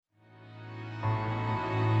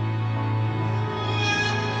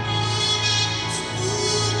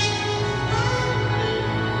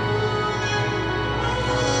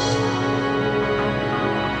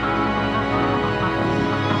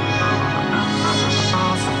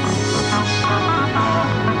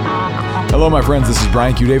Hello, my friends. This is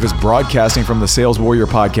Brian Q. Davis broadcasting from the Sales Warrior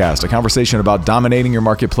Podcast, a conversation about dominating your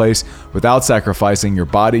marketplace without sacrificing your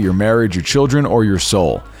body, your marriage, your children, or your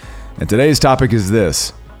soul. And today's topic is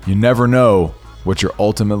this: you never know what you're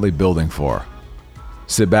ultimately building for.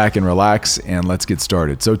 Sit back and relax, and let's get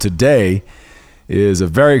started. So today is a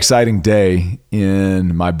very exciting day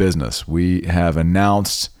in my business. We have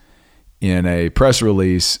announced in a press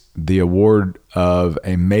release the award of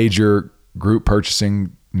a major group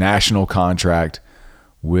purchasing national contract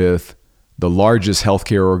with the largest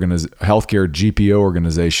healthcare GPO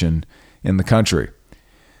organization in the country.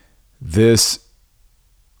 This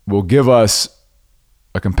will give us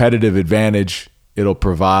a competitive advantage. It'll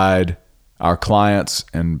provide our clients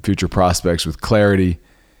and future prospects with clarity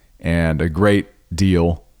and a great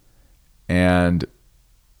deal, and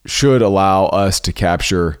should allow us to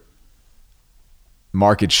capture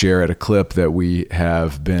market share at a clip that we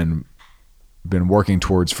have been working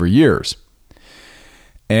towards for years.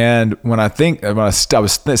 And when I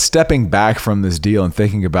was stepping back from this deal and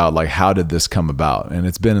thinking about, like, how did this come about? And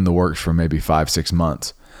it's been in the works for maybe 5-6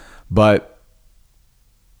 months. But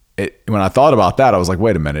when I thought about that, I was like,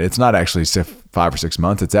 wait a minute, it's not actually 5 or 6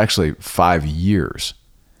 months, it's actually 5 years.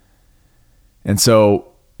 And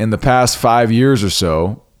so in the past 5 years or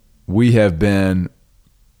so, we have been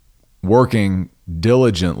working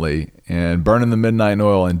diligently and burning the midnight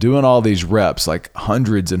oil and doing all these reps, like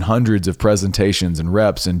hundreds and hundreds of presentations and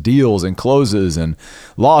reps and deals and closes and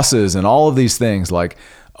losses and all of these things, like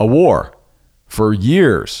a war for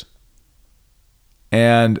years.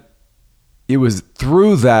 And it was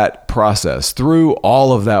through that process, through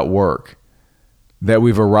all of that work, that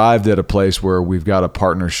we've arrived at a place where we've got a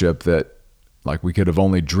partnership that, like, we could have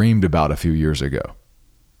only dreamed about a few years ago.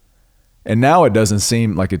 And now it doesn't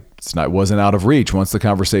seem like it wasn't out of reach. Once the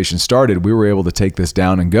conversation started, we were able to take this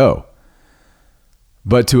down and go.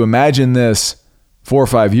 But to imagine this 4 or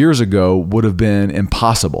 5 years ago would have been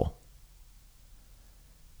impossible.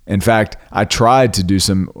 In fact, I tried to do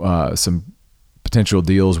some potential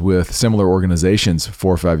deals with similar organizations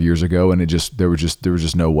 4 or 5 years ago, and there was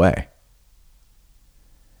just no way.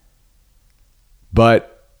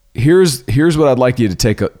 But here's what I'd like you to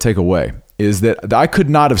take away, is that I could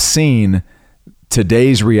not have seen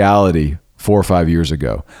today's reality 4 or 5 years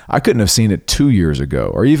ago. I couldn't have seen it 2 years ago,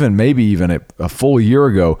 or maybe even a full year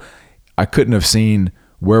ago. I couldn't have seen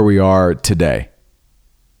where we are today.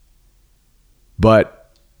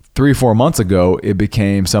 But 3 or 4 months ago, it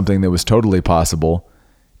became something that was totally possible,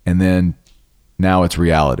 and then now it's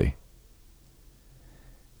reality.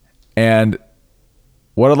 And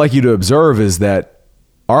what I'd like you to observe is that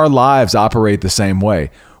our lives operate the same way.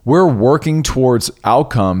 We're working towards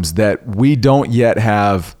outcomes that we don't yet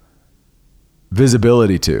have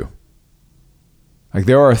visibility to. Like,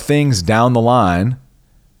 there are things down the line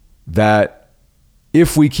that,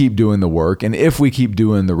 if we keep doing the work, and if we keep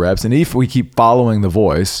doing the reps, and if we keep following the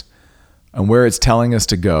voice and where it's telling us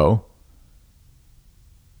to go,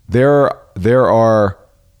 there are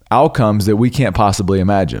outcomes that we can't possibly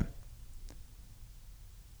imagine.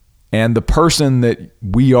 And the person that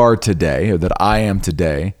we are today, or that I am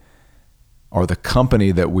today, or the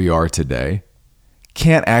company that we are today,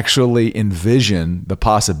 can't actually envision the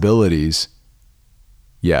possibilities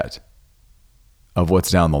yet of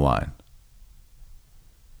what's down the line.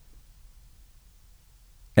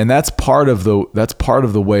 And that's part of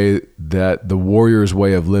the way that the Warrior's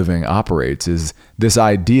way of living operates, is this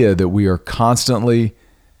idea that we are constantly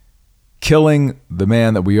killing the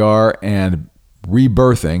man that we are and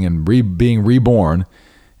rebirthing and being reborn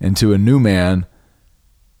into a new man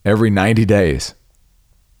every 90 days.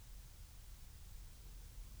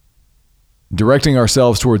 Directing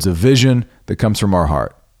ourselves towards a vision that comes from our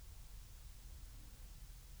heart.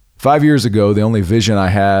 5 years ago, the only vision I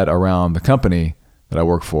had around the company that I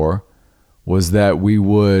work for was that we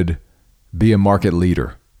would be a market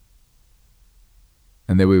leader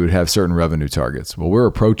and that we would have certain revenue targets. Well, we're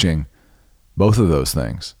approaching both of those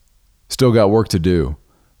things. Still got work to do,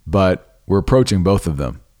 but we're approaching both of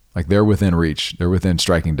them. Like, they're within reach. They're within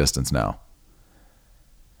striking distance now.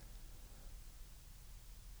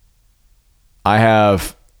 I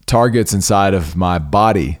have targets inside of my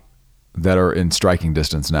body that are in striking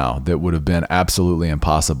distance now that would have been absolutely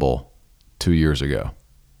impossible 2 years ago.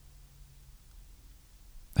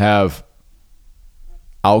 Have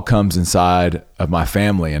outcomes inside of my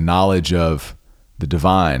family and knowledge of the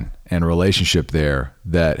divine and relationship there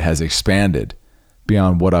that has expanded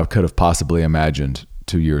beyond what I could have possibly imagined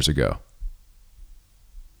 2 years ago.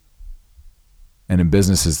 And in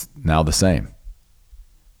business is now the same.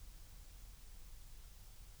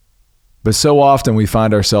 But so often we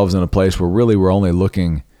find ourselves in a place where really we're only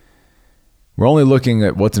looking We're only looking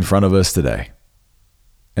at what's in front of us today.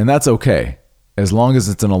 And that's okay, as long as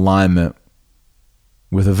it's in alignment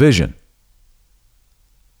with a vision.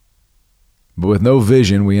 But with no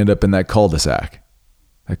vision, we end up in that cul-de-sac.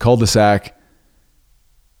 A cul-de-sac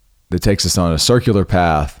that takes us on a circular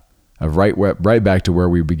path of right back to where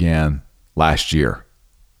we began last year.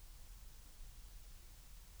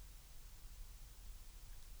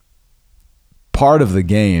 Part of the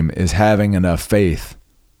game is having enough faith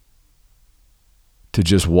to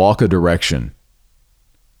just walk a direction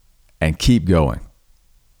and keep going.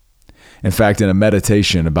 In fact, in a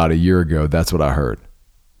meditation about a year ago, that's what I heard.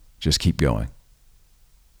 Just keep going.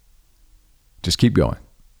 Just keep going.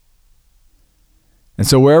 And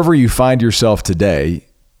so wherever you find yourself today,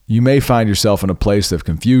 you may find yourself in a place of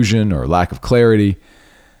confusion or lack of clarity,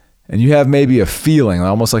 and you have maybe a feeling,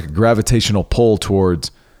 almost like a gravitational pull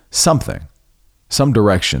towards something, some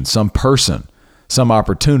direction, some person, some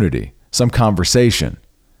opportunity, some conversation.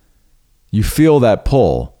 You feel that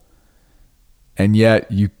pull, and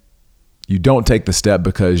yet you don't take the step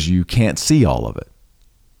because you can't see all of it.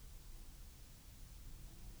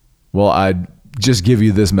 Well, I'd just give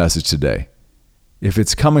you this message today. If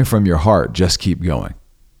it's coming from your heart, just keep going.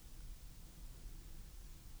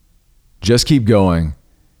 Just keep going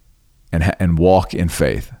and walk in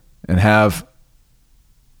faith and have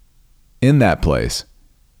in that place,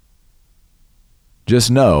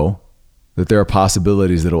 just know that there are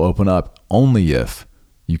possibilities that will open up only if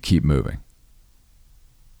you keep moving.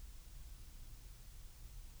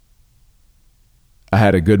 I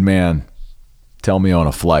had a good man tell me on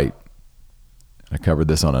a flight, I covered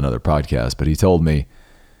this on another podcast, but he told me,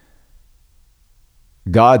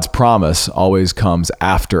 God's promise always comes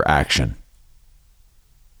after action,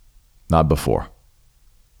 not before.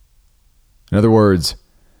 In other words,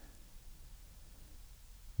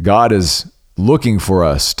 God is looking for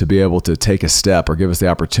us to be able to take a step or give us the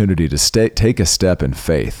opportunity to take a step in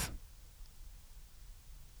faith.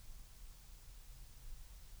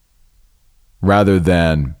 Rather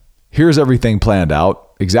than, here's everything planned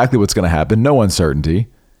out, exactly what's going to happen, no uncertainty.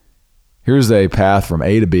 Here's a path from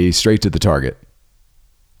A to B, straight to the target.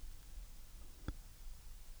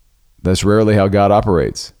 That's rarely how God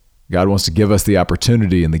operates. God wants to give us the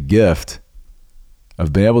opportunity and the gift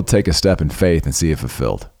of being able to take a step in faith and see it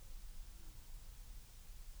fulfilled.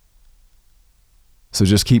 So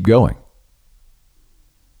just keep going.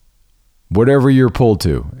 Whatever you're pulled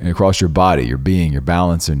to across your body, your being, your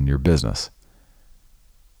balance, and your business,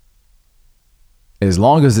 as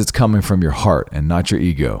long as it's coming from your heart and not your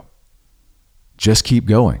ego, just keep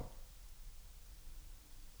going.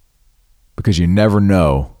 Because you never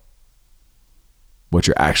know what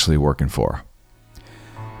you're actually working for.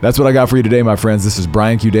 That's what I got for you today, my friends. This is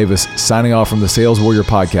Brian Q. Davis signing off from the Sales Warrior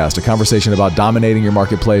Podcast, a conversation about dominating your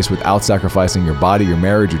marketplace without sacrificing your body, your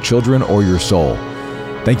marriage, your children, or your soul.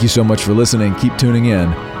 Thank you so much for listening. Keep tuning in.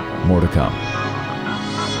 More to come.